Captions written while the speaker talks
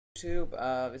YouTube,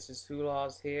 this is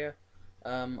wholords here.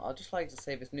 I'd just like to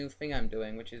say this new thing I'm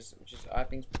doing, which is I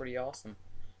think is pretty awesome.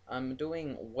 I'm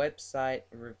doing website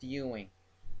reviewing.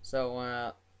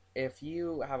 So if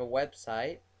you have a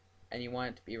website and you want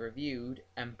it to be reviewed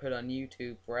and put on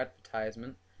YouTube for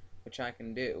advertisement, which I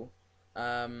can do,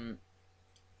 um,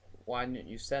 why don't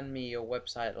you send me your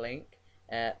website link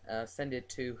at send it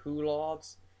to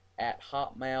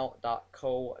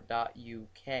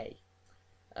wholords@hotmail.co.uk.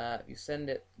 If you send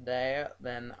it there,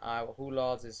 then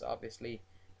wholords is obviously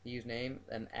the username,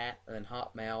 then then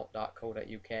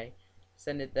hotmail.co.uk.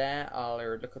 Send it there. I'll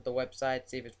look at the website,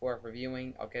 see if it's worth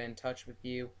reviewing. I'll get in touch with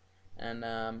you, and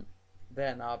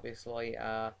then obviously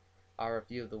I'll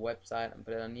review the website and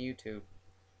put it on YouTube.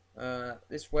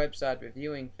 This website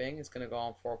reviewing thing is going to go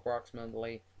on for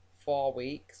approximately 4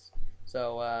 weeks.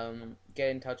 So get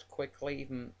in touch quickly.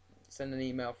 Even send an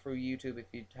email through YouTube if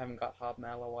you haven't got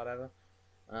Hotmail or whatever.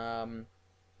 Um,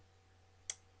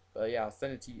 but yeah, I'll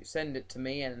send it to you. Send it to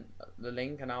me and the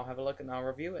link, and I'll have a look and I'll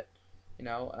review it.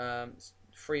 It's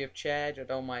free of charge. I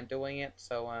don't mind doing it.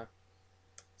 So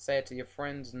say it to your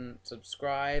friends and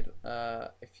subscribe.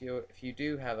 If I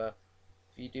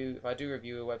do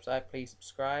review a website, please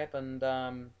subscribe and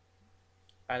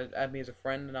add me as a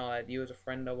friend, and I'll add you as a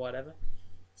friend or whatever.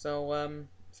 So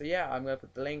yeah, I'm gonna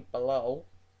put the link below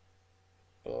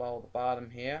the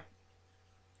bottom here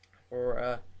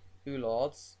for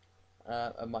wholords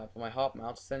for my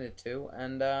Hotmail to send it to,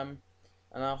 and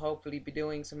I'll hopefully be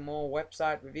doing some more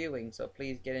website reviewing. So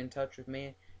please get in touch with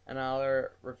me, and I'll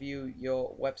review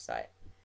your website.